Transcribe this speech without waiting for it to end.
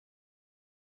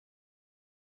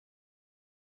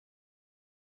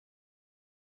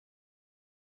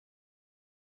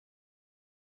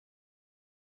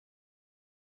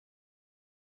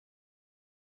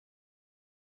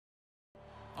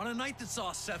On a night that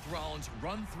saw Seth Rollins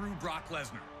run through Brock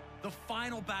Lesnar, the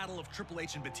final battle of Triple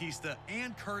H and Batista,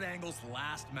 and Kurt Angle's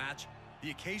last match, the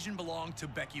occasion belonged to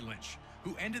Becky Lynch,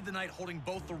 who ended the night holding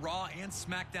both the Raw and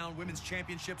SmackDown Women's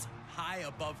Championships high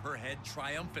above her head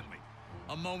triumphantly.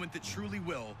 A moment that truly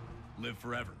will live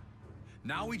forever.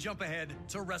 Now we jump ahead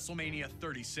to WrestleMania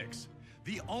 36,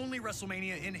 the only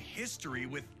WrestleMania in history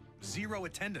with 0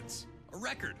 attendance, a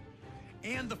record,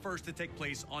 and the first to take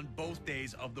place on both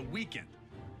days of the weekend.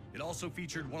 It also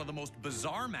featured one of the most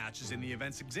bizarre matches in the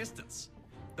event's existence,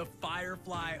 the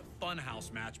Firefly Fun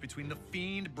House match between the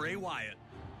Fiend Bray Wyatt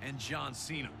and John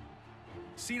Cena.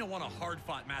 Cena won a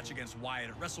hard-fought match against Wyatt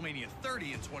at WrestleMania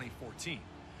 30 in 2014.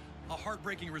 A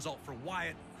heartbreaking result for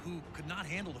Wyatt, who could not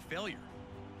handle the failure.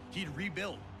 He'd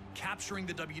rebuild, capturing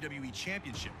the WWE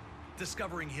Championship,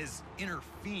 discovering his inner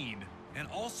Fiend, and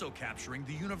also capturing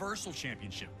the Universal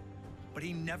Championship. But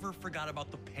he never forgot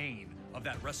about the pain of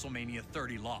that WrestleMania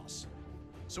 30 loss.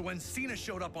 So when Cena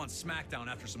showed up on SmackDown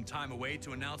after some time away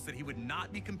to announce that he would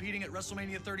not be competing at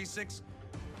WrestleMania 36,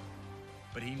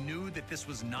 but he knew that this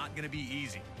was not going to be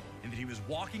easy and that he was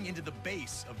walking into the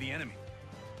base of the enemy.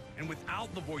 And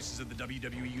without the voices of the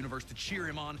WWE Universe to cheer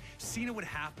him on, Cena would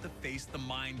have to face the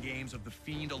mind games of the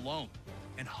Fiend alone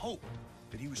and hope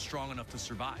that he was strong enough to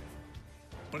survive.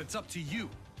 But it's up to you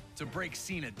to break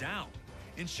Cena down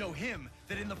and show him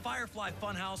that in the Firefly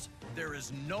Funhouse, there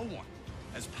is no one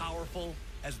as powerful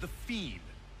as the Fiend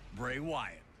Bray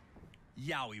Wyatt.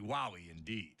 Yowie wowie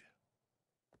indeed.